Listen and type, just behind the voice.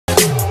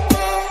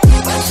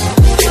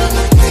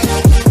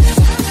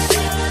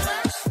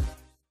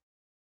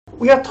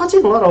we are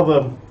touching a lot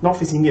of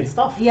Northeast Indian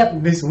stuff.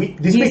 Yep. This week,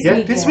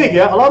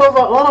 yeah. A lot of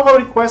our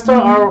requests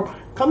are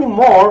coming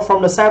more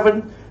from the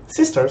seven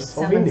sisters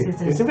of India.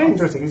 It's very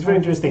interesting. It's very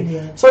interesting.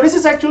 Yeah. So this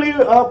is actually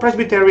a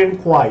Presbyterian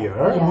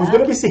choir who's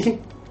going to be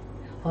singing.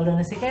 Hold on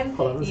a second.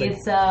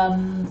 It's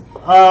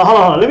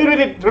hold on. Let me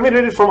read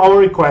it from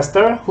our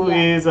requester, who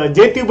is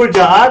J.T.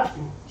 Berjaat.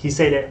 He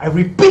said that I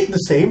repeat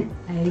the same.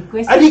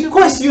 I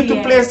request you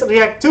to please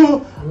react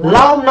to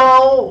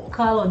Lao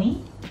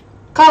Colony.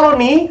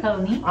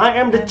 I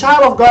am the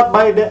child of God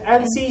by the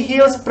NC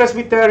Hills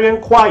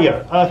Presbyterian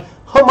Choir.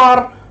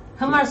 Humar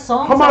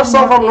song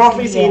from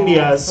Northeast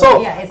India. So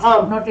yeah, it's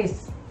from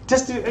Northeast.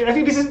 I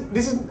think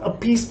this is a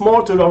piece more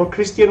to our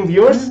Christian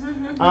viewers.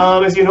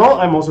 As you know,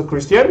 I'm also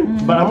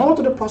Christian, but I'm more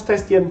to the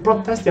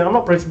Protestant. I'm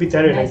not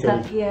Presbyterian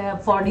actually. Yeah,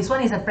 for this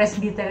one is a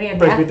Presbyterian.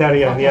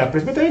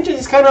 Presbyterian church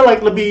is kind of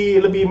like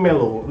lebih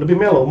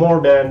mellow more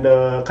than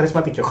the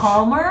charismatic church.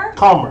 Calmer.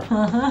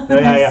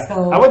 Yeah.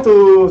 So I went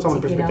to some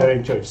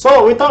Presbyterian church.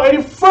 So without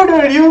any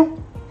further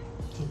ado,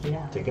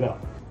 check it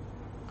out.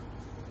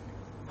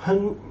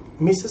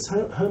 Mrs.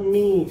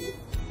 Honey.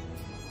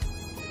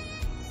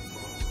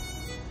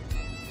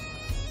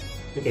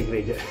 Oke,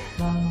 gereja.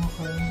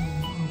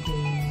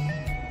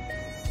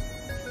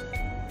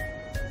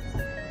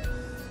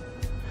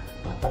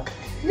 Batak.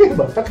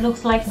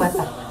 Looks like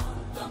Batak.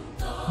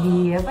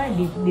 Di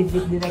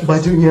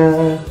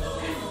bajunya.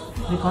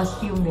 Di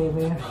kostum deh,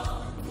 bener.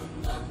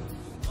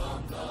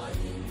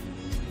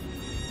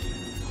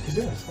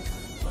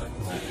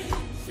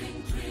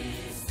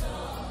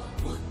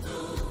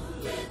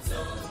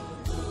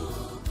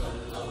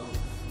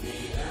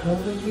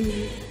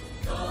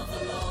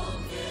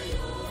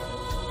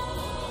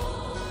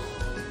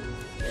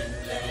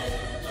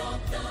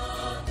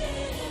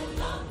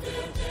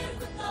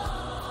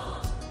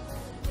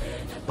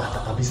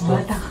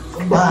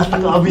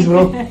 Batak habis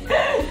bro.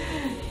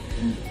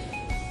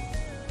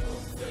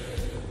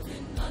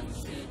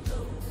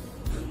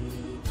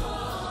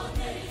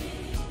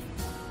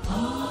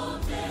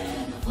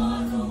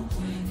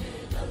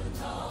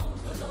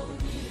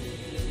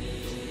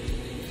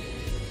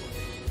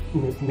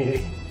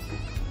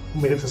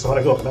 Mirip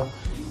seseorang gue kenal.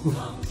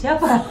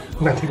 Siapa?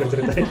 Nanti gue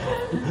ceritain.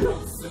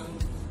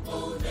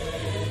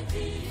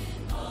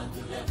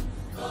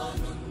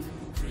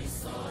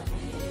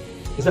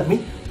 Is that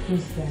me?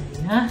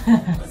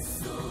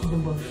 The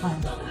both fun.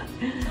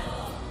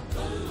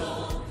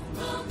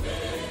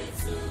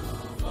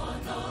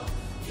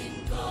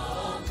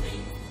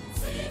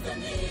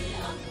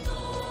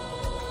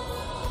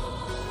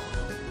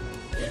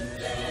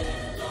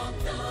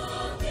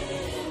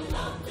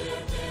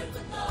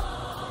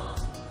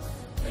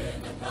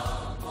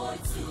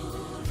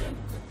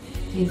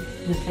 It's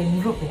the same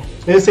group, yeah?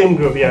 It's the same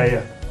group,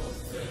 yeah.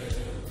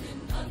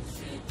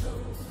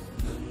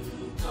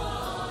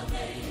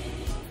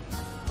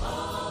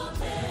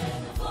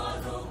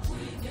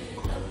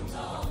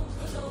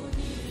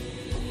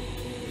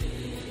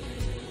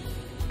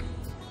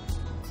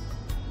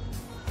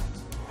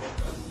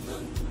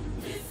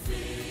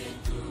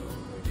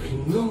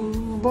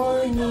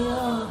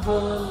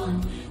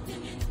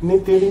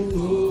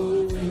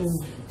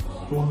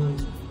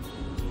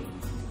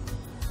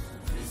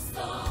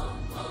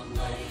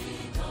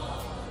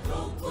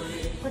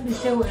 What do you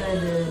say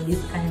this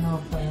kind of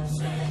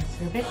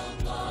service?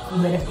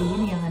 Ibadah kayak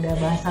gini yang ada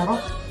bahasa roh?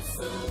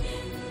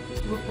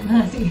 Gue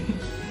pernah sih.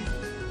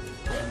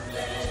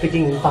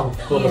 Speaking in tongue,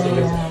 kalau bahasa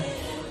Inggris.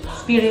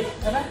 Spirit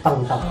apa?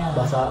 Tongue,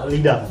 bahasa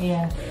lidah.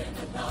 Iya.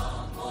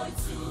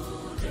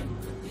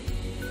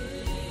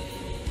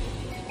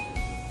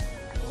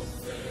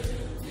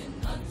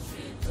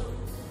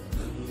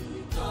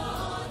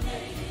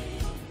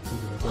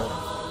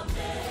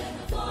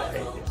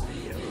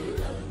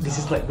 This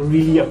is like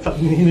really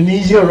in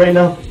Indonesia right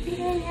now.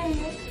 Yeah.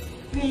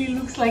 Really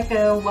looks like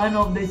one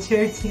of the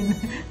church in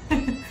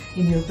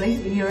in your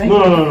place. In your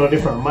No,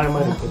 different. Mine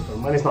is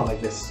different. Mine is not like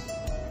this.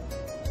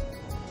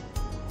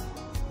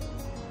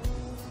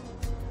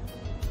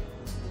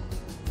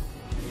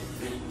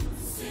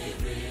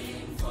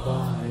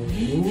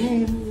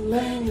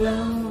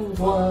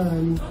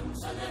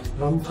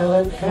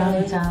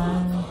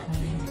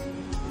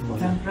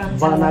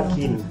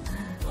 Vanakin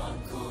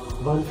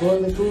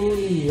Bantuan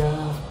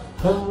kuliah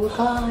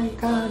Hengkai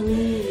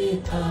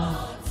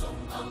kanita.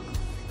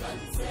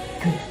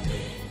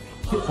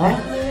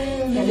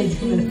 Ada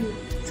juga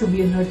to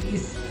be a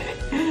Northeast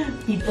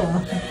people.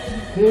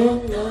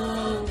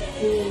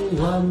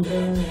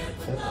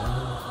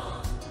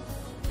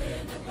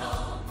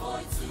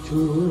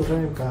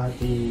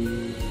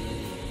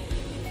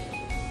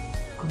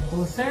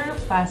 Composer,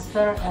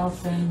 Pastor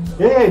Elson.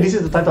 Yeah, this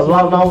is the title.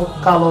 Lanao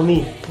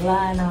Colony.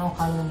 Lanao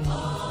Colony.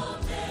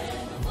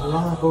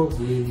 Lanao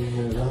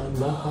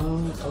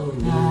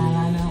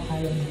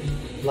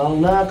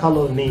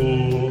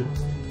Colony.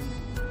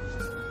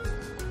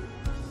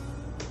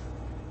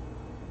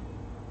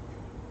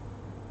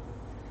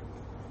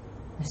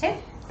 That's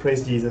it?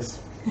 Praise Jesus.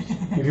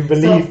 If you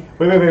believe,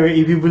 wait.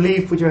 If you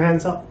believe, put your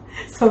hands up.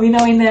 So we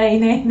now in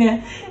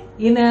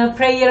in a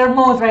prayer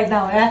mode right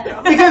now,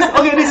 yeah? Because,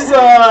 okay, this is,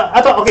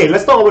 I thought, okay,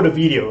 let's talk about the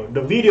video.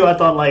 The video, I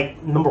thought,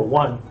 like, number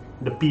one,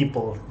 the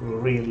people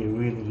really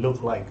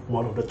look like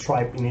one of the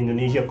tribe in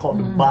Indonesia called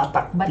the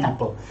Batak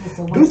people.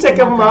 Do check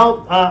them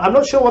out. I'm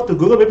not sure what to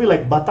Google, maybe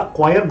like Batak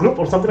choir group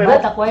or something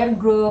like that. Batak choir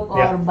group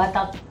or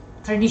Batak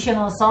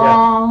traditional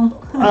song.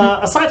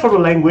 Aside from the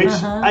language,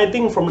 I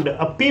think from the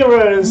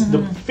appearance,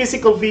 the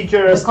physical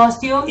features, the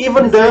costumes,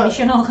 even the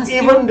traditional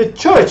costume, even the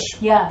church,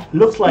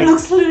 looks like a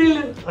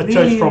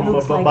church from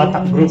a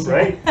Batak group,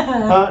 right?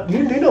 Do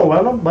you know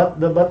well about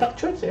the Batak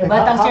church?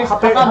 Batak church,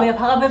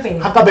 HKBP.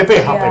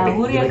 HKBP.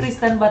 Huria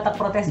Kristen Batak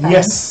Protestan.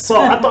 Yes.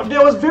 So I thought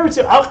that was very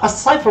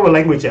aside from the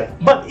language,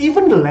 but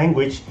even the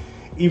language.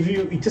 If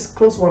you just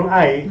close one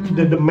eye,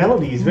 the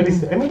melody is very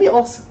similar. And maybe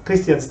all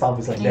Christian stuff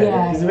is like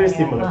that. It's very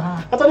similar.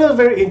 I thought it was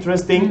very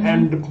interesting,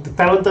 and the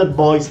talented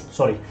boys,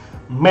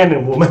 men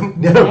and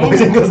women, the other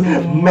boys and girls,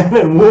 men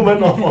and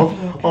women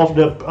of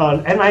the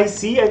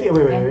NIC, I think,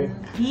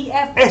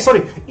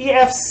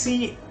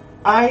 EFCI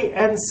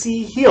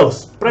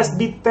Hills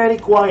Presbytery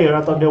Choir.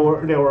 I thought they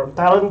were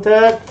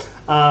talented.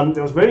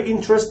 It was very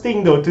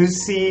interesting though to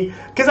see,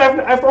 because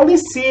I've only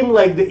seen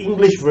like the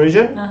English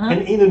version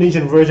and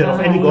Indonesian version of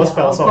any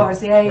gospel song,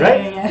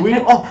 right?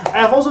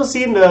 I've also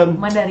seen the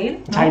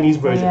Mandarin, Chinese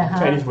version,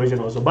 Chinese version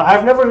also, but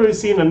I've never really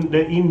seen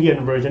the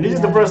Indian version. This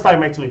is the first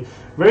time actually.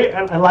 Very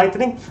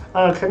enlightening.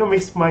 Kind of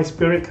makes my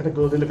spirit kind of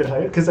go a little bit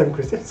higher because I'm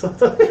Christian. So.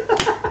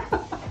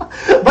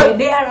 But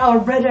they are our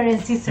brother and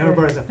sister. Our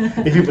brother.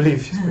 If you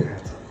believe,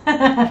 spirit.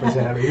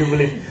 If you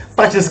believe,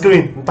 touch the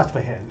screen, touch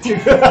my hand.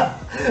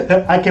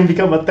 I can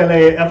become a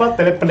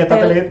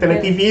pendeta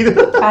TV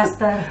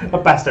pastor. A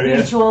pastor,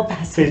 spiritual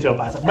pastor. Spiritual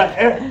pastor. But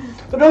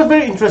that was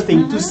very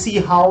interesting to see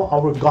how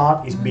our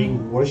God is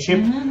being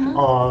worshipped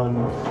on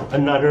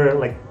another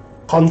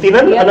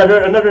continent,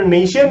 another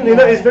nation. You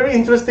know, it's very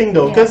interesting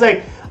though, because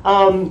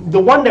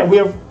the one that we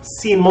have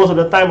seen most of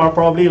the time are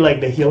probably like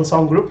the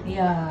Hillsong group,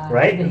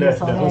 right? The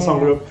Hillsong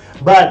group.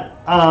 But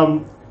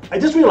I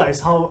just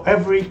realized how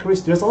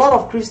there's a lot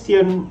of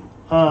Christian,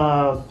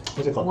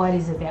 what's it called? What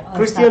is it?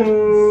 Christian,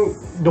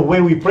 the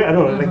way we pray, I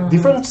don't know, like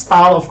different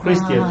style of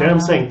Christian. You know what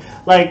I'm saying?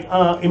 Like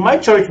in my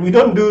church, we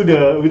don't do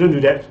that. We don't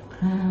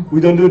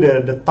do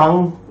the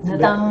tongue,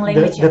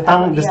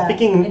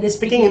 the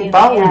speaking in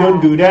tongue. We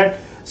don't do that.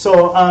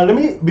 So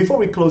before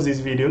we close this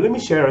video, let me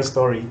share a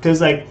story,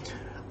 because like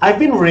I've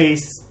been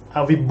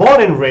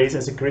born and raised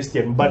as a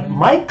Christian, but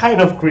my kind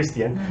of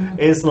Christian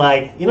is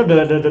like, you know,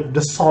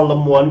 the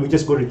solemn one. We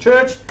just go to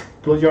church,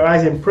 close your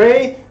eyes and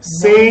pray,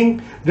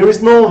 sing. There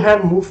is no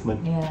hand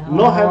movement.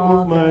 No hand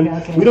movement.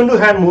 Okay. We don't do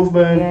hand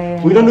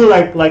movement. We don't do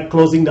like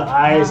closing the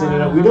eyes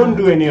and we don't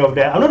do any of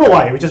that. I don't know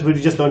why. We just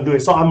don't do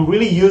it. So I'm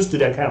really used to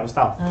that kind of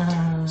stuff.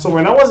 So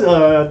when I was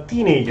a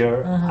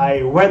teenager,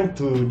 I went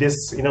to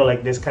this, you know,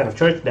 like this kind of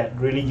church that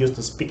really used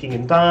to speaking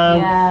in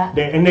tongue.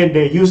 And then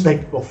they used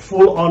like a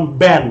full-on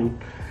band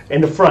in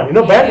the front, you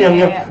know, band,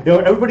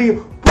 everybody,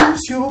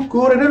 you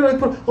good, and then I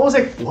was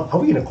like, what, are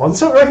we in a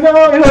concert right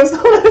now? You know, so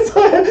I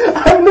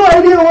have no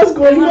idea what's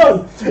going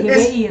on.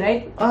 PBI,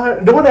 right?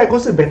 The one that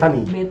goes to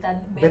Bethany.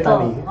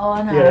 Bethany.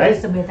 Oh no, right?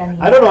 It's Bethany.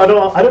 I don't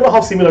know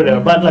how similar they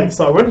are, but like,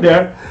 so I went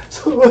there.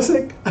 So I was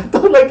like, I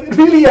thought like,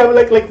 really, I'm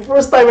like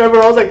first time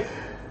ever. I was like,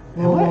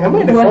 am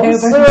I in a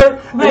concert?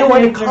 You know,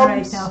 when it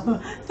comes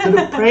to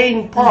the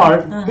praying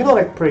part, you know,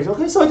 like praise.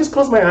 Okay, so I just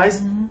close my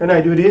eyes and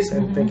I do this,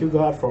 and thank you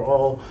God for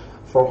all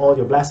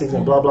your blessings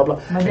and blah blah blah.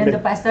 But then the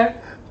pastor.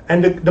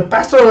 And the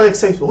pastor like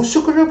says, oh,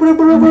 shukr, and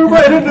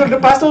then the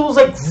pastor was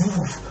like,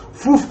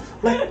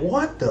 like,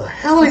 what the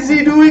hell is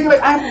he doing?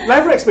 Like, I've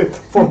never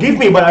experienced. Forgive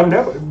me, but I've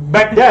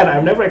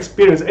never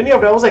experienced any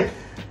of that. I was like,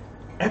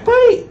 am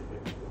I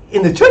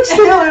in the church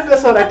still? And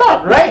that's what I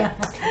thought, right?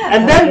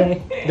 And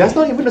then that's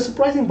not even the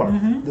surprising part.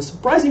 The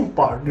surprising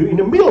part, in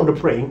the middle of the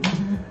praying,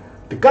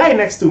 the guy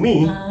next to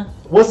me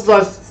was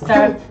just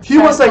he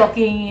was like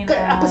talking in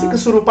apa sih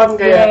kesurupan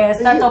kayak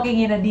start talking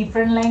in a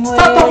different language.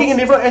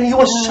 And he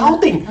was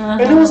shouting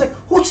and he was like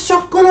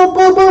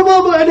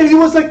and then he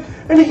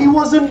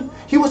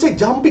was like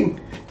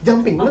jumping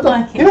you know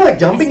like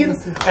jumping in,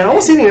 and I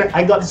was sitting there.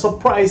 I got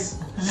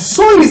surprised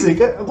so easy.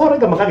 I got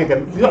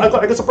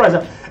surprised,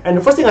 and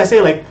the first thing I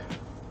say like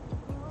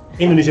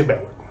Indonesian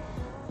bad word.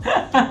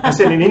 I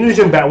said in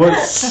Indonesian bad word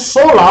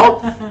so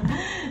loud.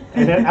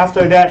 And then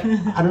after that,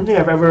 I don't think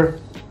I've ever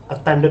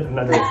attended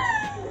another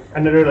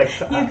like.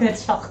 You got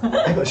shocked.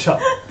 I got shocked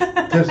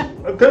because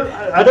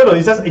I don't know.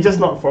 It's just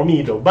not for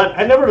me though. But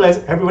I never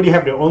realized everybody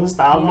have their own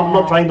style.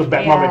 Not trying to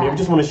badmouth anyone. I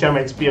just want to share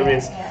my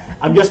experience.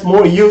 I'm just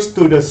more used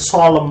to the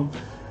solemn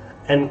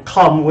and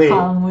calm way.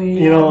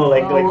 You know,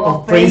 like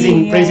of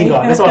praising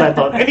God. That's what I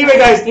thought. Anyway,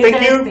 guys,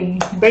 thank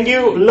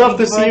you. Love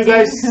to see you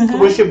guys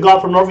worship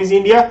God from Northeast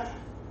India.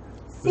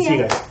 We'll see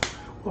you guys.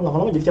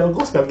 Lama-lama jadi channel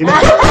gospel gini.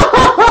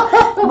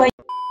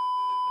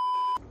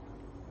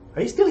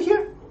 Are you still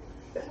here?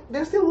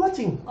 They're still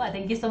watching. Oh,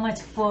 thank you so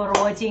much for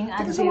watching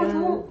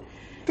until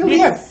till the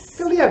end.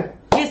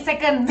 This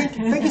second.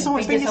 Thank you so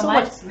much.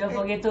 Don't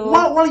forget to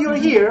while you're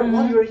here,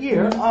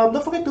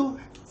 don't forget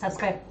to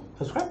subscribe.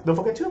 subscribe. Don't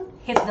forget to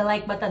hit the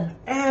like button.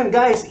 And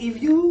guys,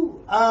 if you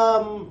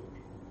are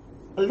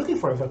looking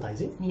for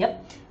advertising, Yep.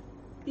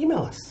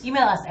 email us.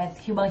 Email us at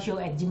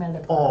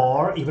hiubangshow@gmail.com.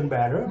 Or even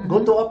better, go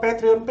to our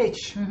Patreon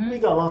page. We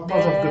got lots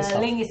of good stuff.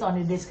 The link is on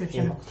the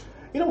description box.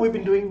 You know, we've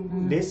been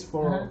doing this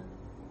for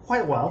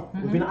quite a while.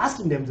 We've been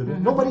asking them to do.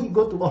 Nobody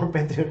go to our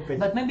Patreon page.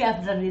 But maybe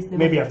after this.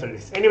 Maybe after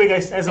this. Anyway,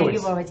 guys, as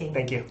always, thank you for watching.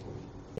 Thank you.